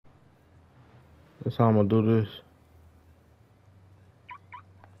That's how I'm gonna do this.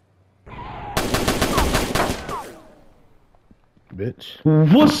 Bitch.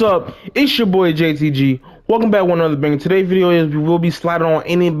 What's up? It's your boy JTG. Welcome back with another banger. Today's video is we will be sliding on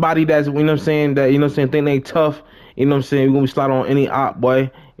anybody that's, you know what I'm saying, that, you know what I'm saying, think they tough. You know what I'm saying? We're gonna be sliding on any op,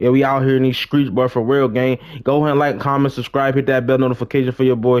 boy. Yeah, we out here in these streets, boy, for real, gang. Go ahead and like, comment, subscribe, hit that bell notification for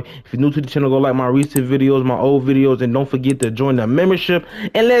your boy. If you're new to the channel, go like my recent videos, my old videos, and don't forget to join the membership.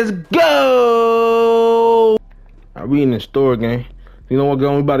 And let's go! Alright, we in the store, gang. You know what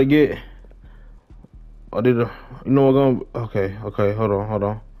gun we about to get? You know what gun? Okay, hold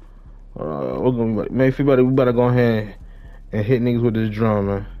on. We're gonna we better go ahead and hit niggas with this drum,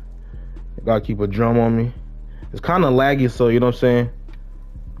 man. Gotta keep a drum on me. It's kind of laggy, so you know what I'm saying.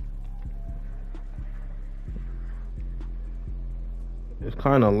 It's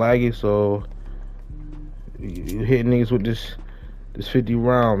kind of laggy, so you hit niggas with this 50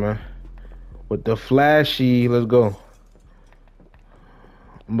 round, man. With the flashy, let's go.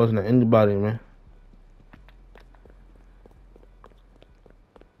 I'm busting at anybody, man.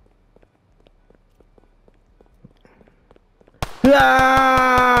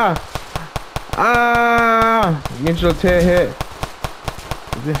 Get your tail hit.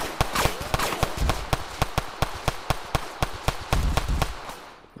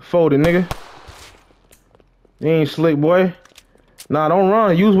 Fold it, nigga. You ain't slick, boy. Nah, don't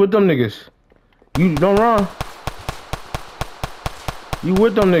run. You was with them niggas. You don't run. You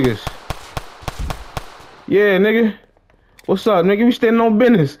with them niggas. Yeah, nigga. What's up, nigga? We standing on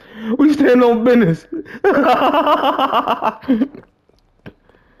business. We standing on business.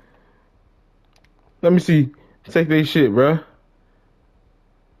 Let me see. Take that shit, bro.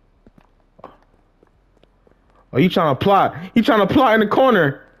 Oh, he trying to plot. He trying to plot in the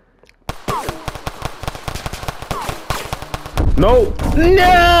corner. No.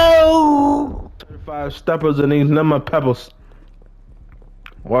 No. 35 steppers and these number pebbles.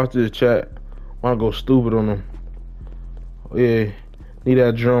 Watch this, chat. Wanna go stupid on them. Oh, yeah. Need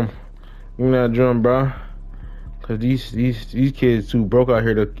that drum. Give me that drum, bro. Cause these kids too broke out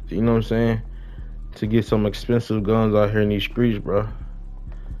here to, you know what I'm saying, to get some expensive guns out here in these streets, bro.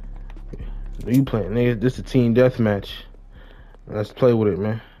 You playing, nigga? This is a team deathmatch. Let's play with it,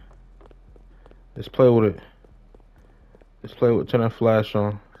 man. Let's play with it. Let's play with. Turn that flash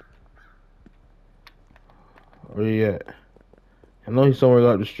on. Where he at? I know he's somewhere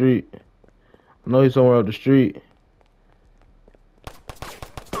up the street.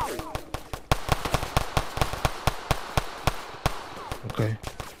 Okay.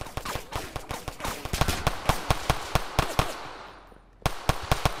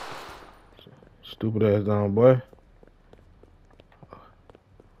 Stupid ass down, boy.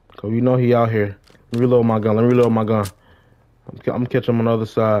 Cause you know he out here. Let me reload my gun. I'm gonna catch him on the other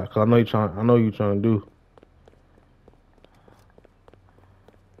side. Cause I know you trying to do.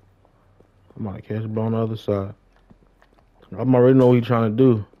 I might catch him on the other side. I already know what he trying to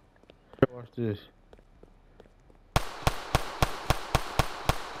do. Watch this.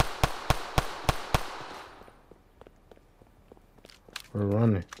 We're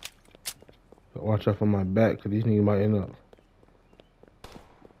running. Watch out for my back, cause these niggas might end up.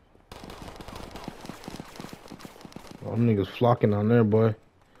 Oh, them niggas flocking down there, boy.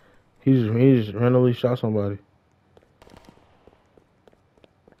 He just randomly shot somebody.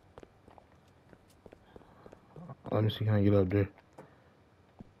 Let me see, can I get up there?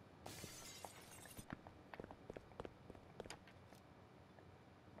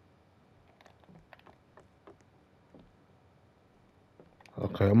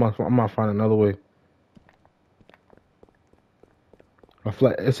 Okay, I might find another way.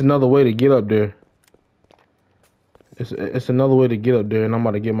 It's another way to get up there. It's another way to get up there, and I'm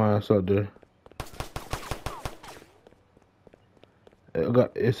about to get my ass up there.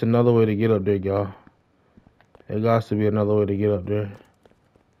 It's another way to get up there, y'all. It got to be another way to get up there.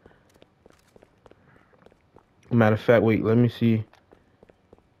 Matter of fact, wait, let me see.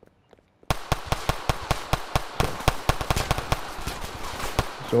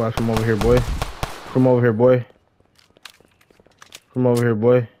 So watch from over here, boy. From over here, boy.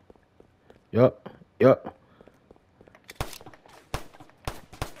 Yup.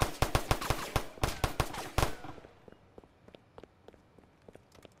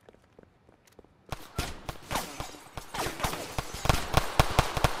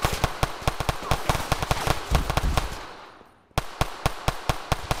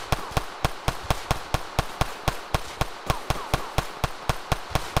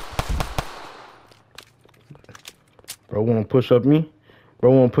 Bro wanna push up me?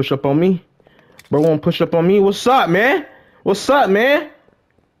 Bro wanna push up on me? What's up, man?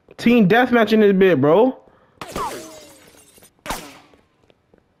 Team deathmatch in this bit, bro.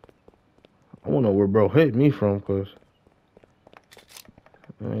 I wanna know where bro hit me from, cause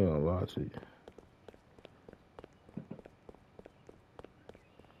I ain't gonna lie to you.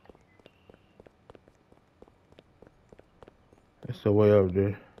 It's the way up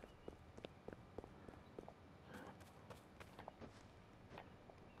there.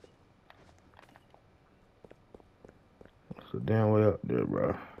 It's the damn way up there,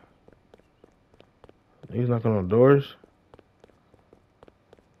 bro. He's knocking on doors.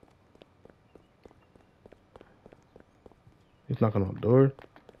 He's knocking on doors.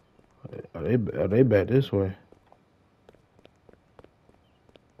 Are they back this way?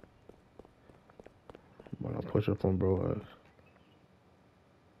 I'm gonna push up on bro ass.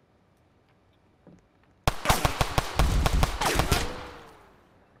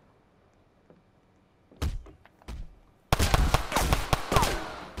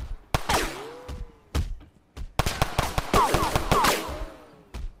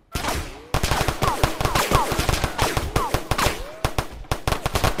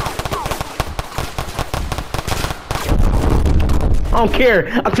 I don't care.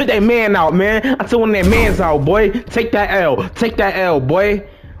 I took that man out, man. I took one of that mans out, boy. Take that L. Take that L, boy.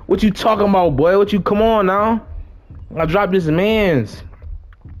 What you talking about, boy? What you, come on now. I dropped this mans.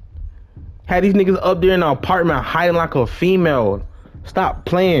 Had these niggas up there in the apartment hiding like a female. Stop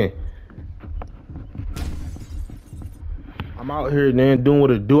playing. I'm out here, man, doing what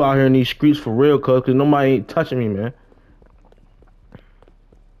I do out here in these streets for real, cuz nobody ain't touching me, man.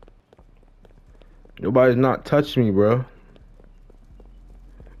 Nobody's not touching me, bro.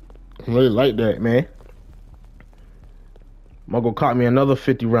 I really like that, man. I'm gonna go cop me another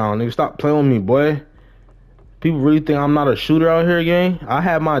 50 round. Nigga, stop playing with me, boy. People really think I'm not a shooter out here, gang. I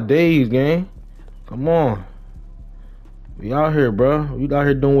have my days, gang. Come on. We out here, bro. We out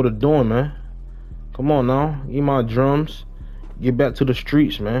here doing what we're doing, man. Come on now. Eat my drums. Get back to the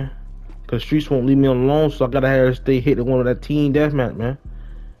streets, man. Cause streets won't leave me alone, so I gotta have to stay hitting one of that team deathmatch, man.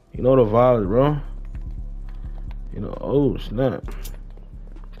 You know the vibes, bro. You know, oh snap.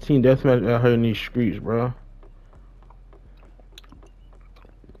 Team deathmatch out here in these streets, bro.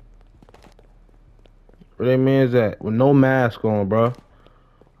 Where that man's at? With no mask on, bro.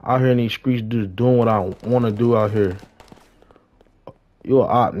 Out here in these streets just doing what I want to do out here. You a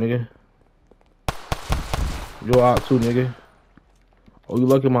op, nigga. You a op too, nigga. Oh, you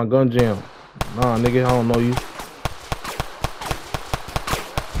lucky my gun jam. Nah, nigga, I don't know you.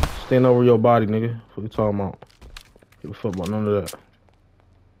 Stand over your body, nigga. What you talking about? Give a fuck about none of that.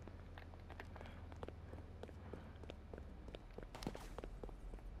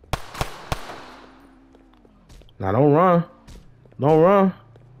 Now don't run. Don't run.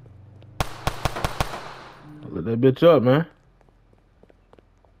 Let that bitch up, man.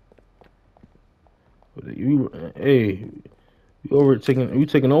 Hey, you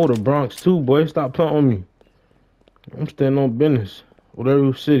taking over the Bronx too, boy. Stop playing on me. I'm standing on business.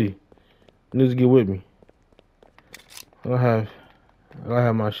 Whatever city. Niggas get with me. I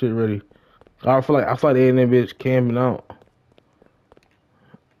have my shit ready. I feel like they in that bitch camping out.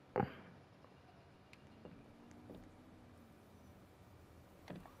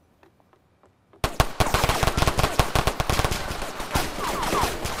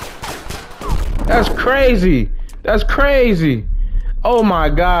 That's crazy. That's crazy. Oh my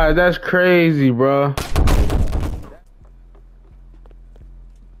god, that's crazy, bro.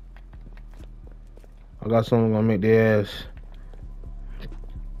 I got something gonna make their ass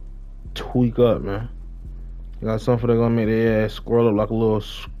tweak up, man. I got something that's gonna make their ass squirrel up like a little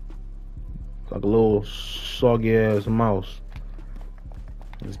soggy ass mouse.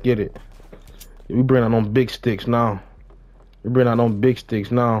 Let's get it. We bring out them big sticks now.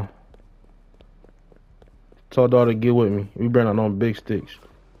 Tell daughter to get with me. We bring out them big sticks.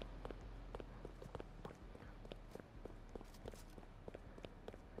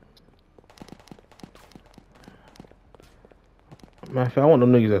 Matter of fact, I want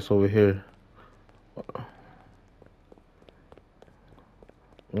them niggas that's over here. I'm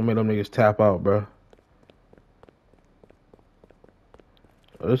gonna make them niggas tap out, bro.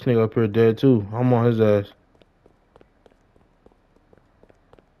 Oh, this nigga up here dead too. I'm on his ass.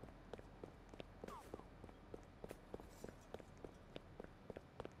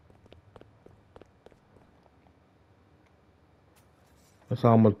 That's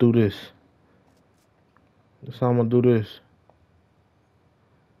how I'm gonna do this.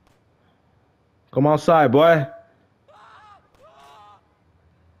 Come outside, boy.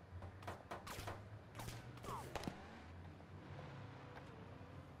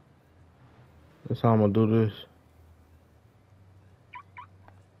 That's how I'm gonna do this.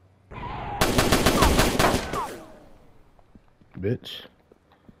 bitch.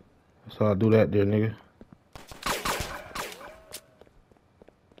 That's how I do that there, nigga.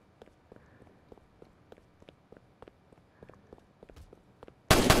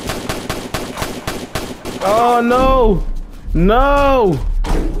 Oh, no. No.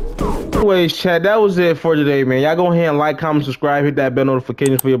 Anyways, chat, that was it for today, man. Y'all go ahead and like, comment, subscribe, hit that bell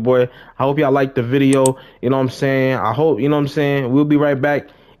notification for your boy. I hope y'all liked the video. You know what I'm saying? I hope, you know what I'm saying? We'll be right back.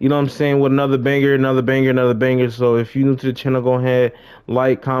 You know what I'm saying? With another banger, another banger, another banger. So if you're new to the channel, go ahead,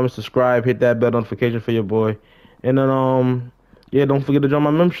 like, comment, subscribe, hit that bell notification for your boy. And then, yeah, don't forget to join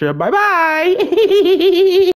my membership. Bye-bye.